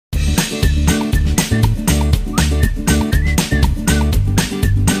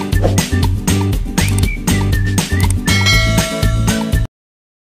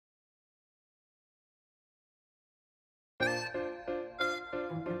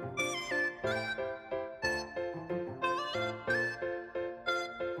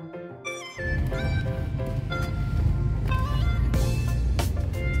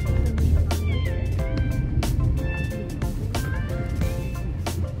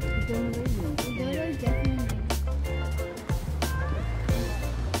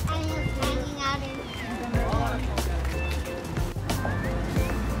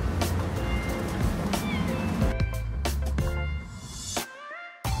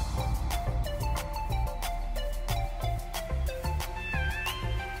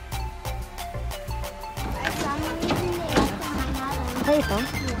Okay ito?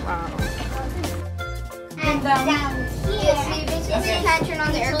 Wow. And down here, this you can't turn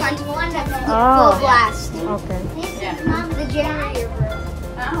on the aircon to Oh. full blast. Okay. This is the generator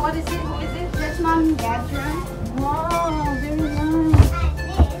room. What is it? Who is it? That's mom and dad's room. Wow, very nice.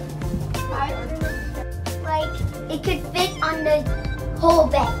 Like, it could fit on the whole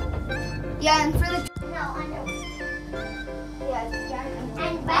bed. Yeah, and for the... No, on the... Yeah,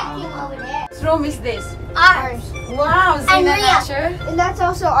 and vacuum over there. Whose room is this? Ours. Wow, And Zina Rhea. Nasher. And that's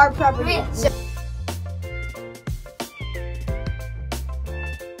also our property.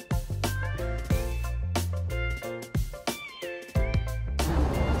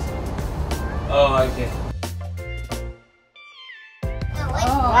 Oh, okay.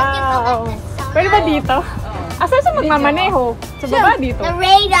 Wow. Pwede ba dito? Asan siya magmamaneho? Sa baba dito? The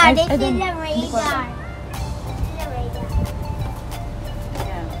radar. This is don't- the radar.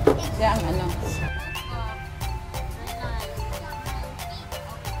 Siya ang ano.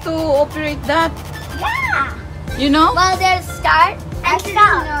 To operate that, Yeah. you know? Well, there's start and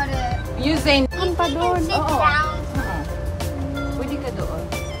stop. Using... You pa can doon. sit Oo. down. Pwede ka doon.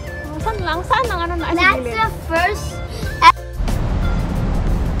 Saan lang? Saan ang ano na? That's the first.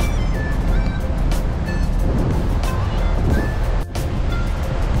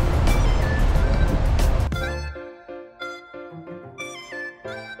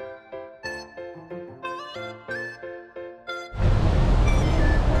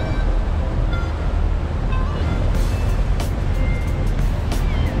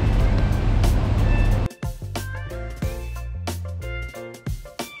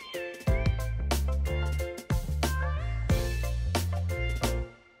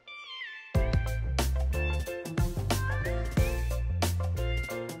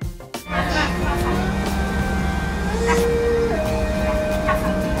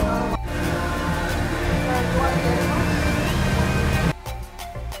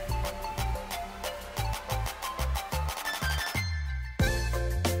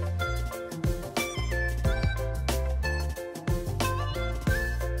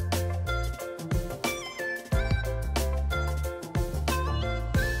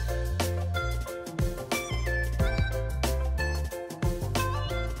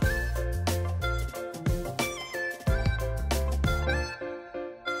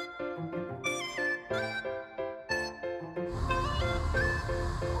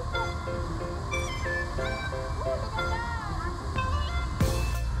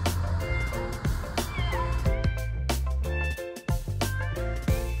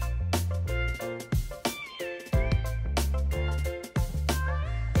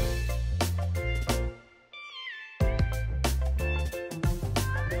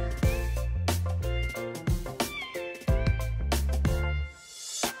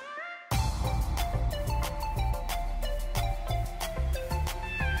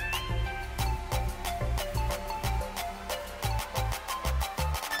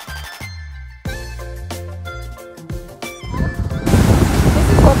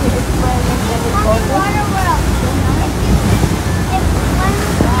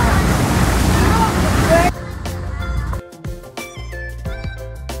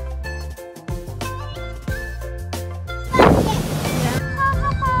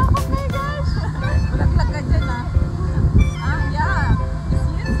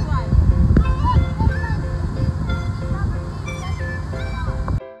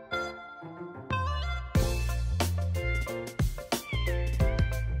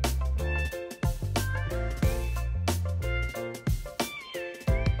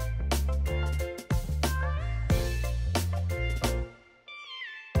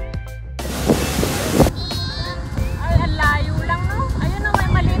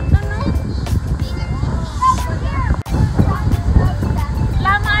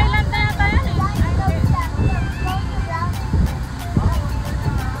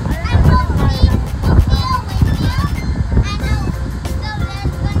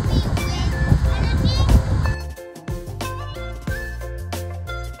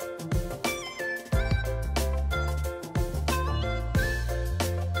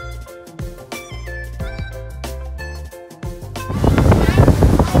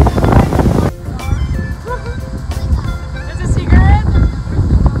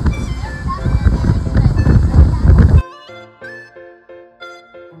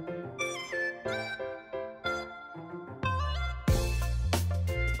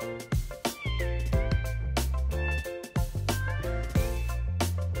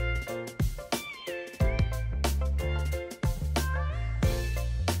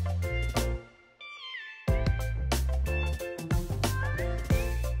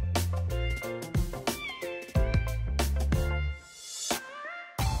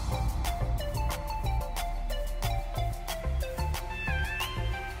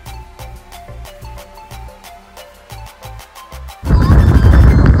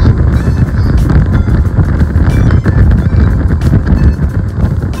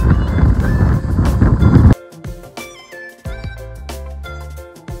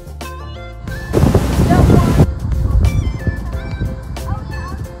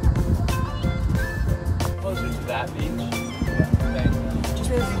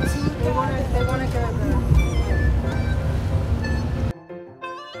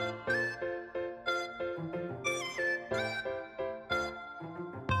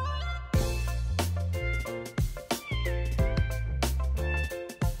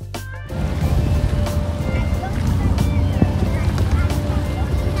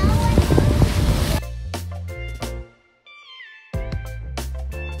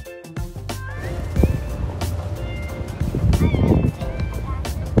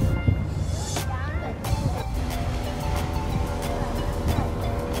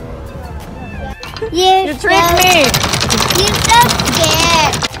 You tricked me! You're so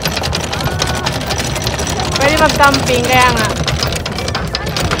scared. Pwede mag-camping, kaya nga.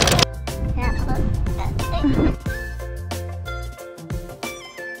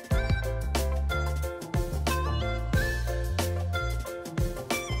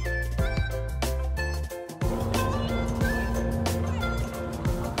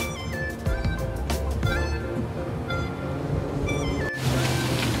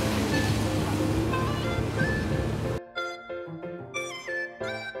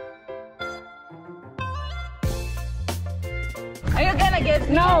 Are you gonna get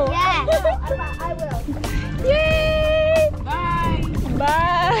No! Yeah. I will. Yay! Bye.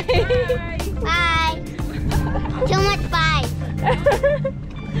 Bye! Bye. Too much bye.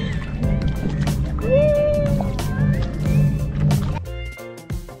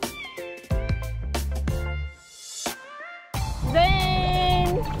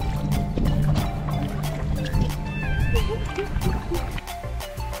 Zane!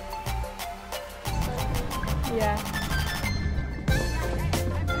 Yeah.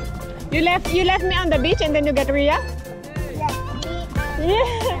 You left me on the beach and then you get Ria? Yes, me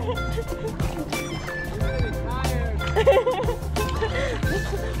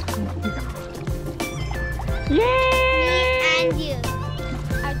Yeah! and you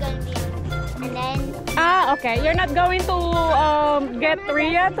are going to be on. And then Ah, okay. You're not going to get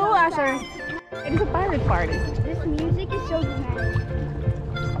Ria too, Asher? It is a pirate party. this music is so dramatic.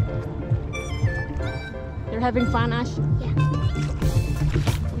 You're having fun, Ash? Yeah.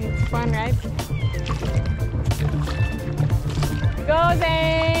 It's fun, right? Go,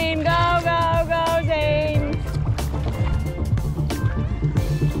 Zane! Go, go, go, Zane!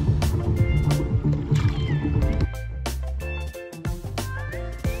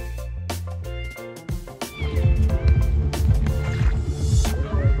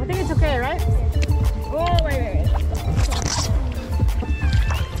 I think it's okay, right? Oh, wait.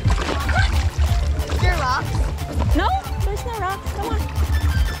 Is there rocks? No, there's no rocks. Come on.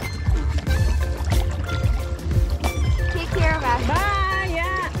 Take care of us. Bye.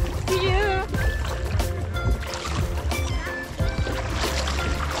 Yeah. See you.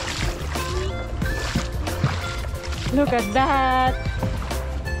 Look at that.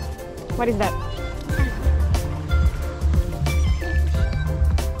 What is that?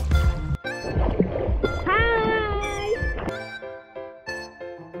 Hi.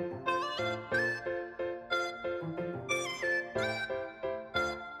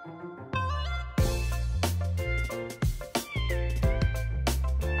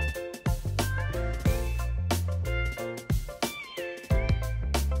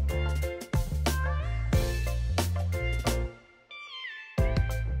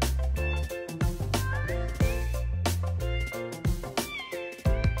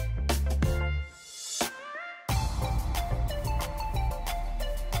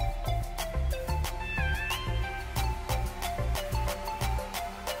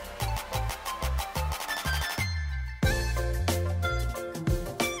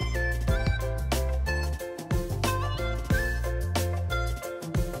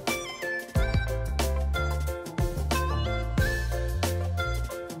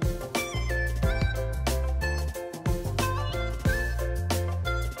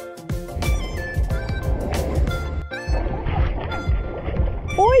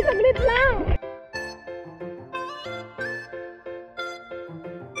 Uy, saglit lang!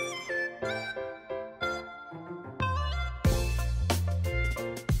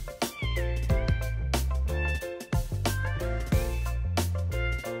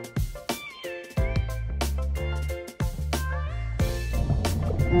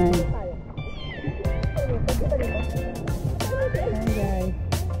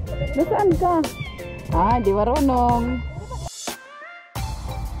 Nasaan ka? Ah, di marunong.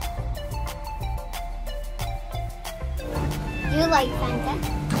 Do you like Fanta?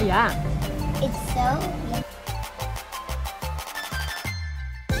 Yeah. It's so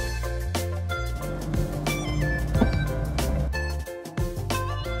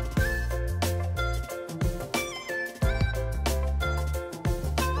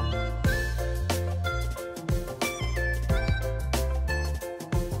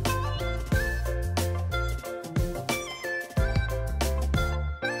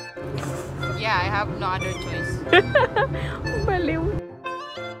Yeah, I have no other choice. Baliw.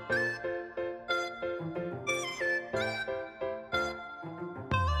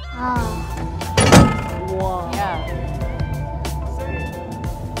 Oh. Wow. Yeah.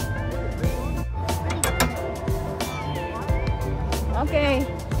 Okay.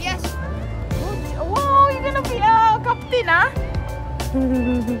 Yes. Wow, you're gonna be a captain, huh?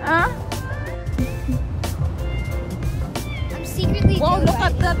 Huh? secretly Wow, do look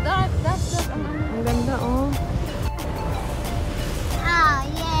like at that. That's the. Ang ganda, oh. Oh,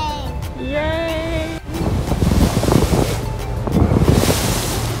 yay. Yay!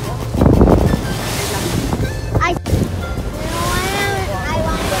 I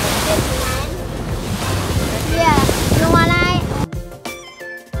want this one. Yeah, you want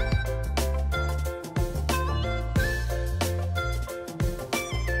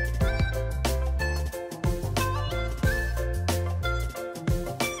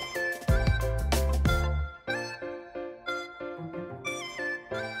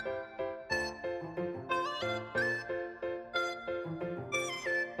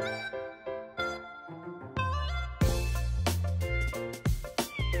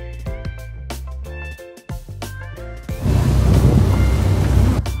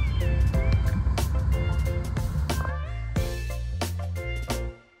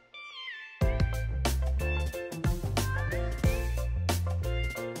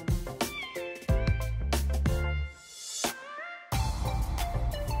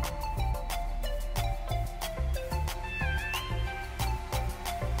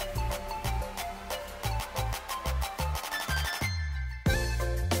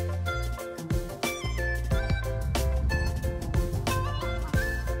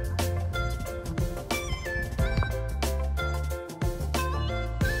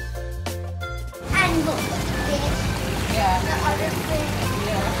and look, this, Yeah. the other thing.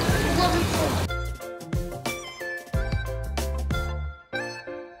 Look.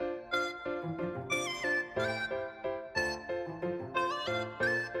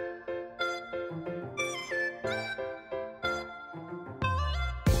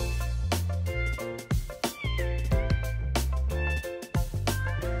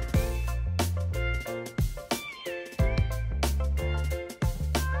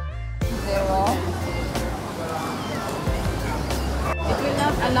 Zero. It will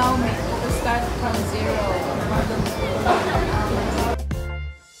not allow me to start from zero.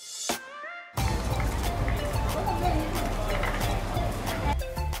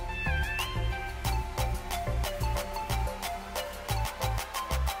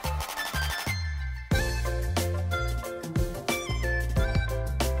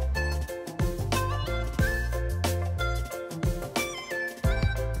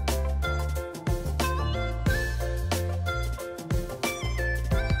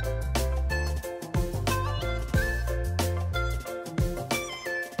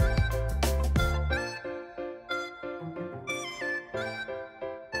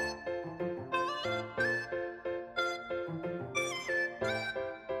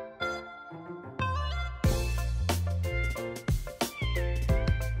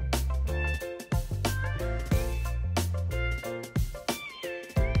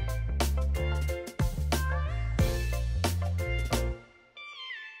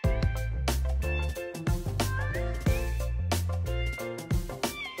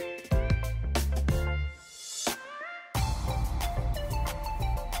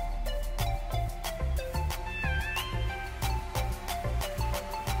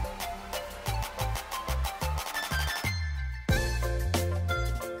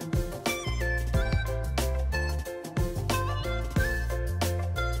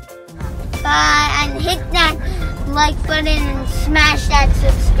 Bye, and hit that like button and smash that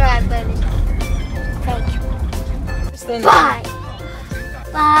subscribe button. Thank you. Stand Bye.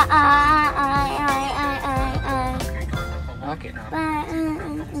 Bye. Okay.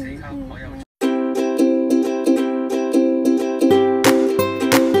 Bye.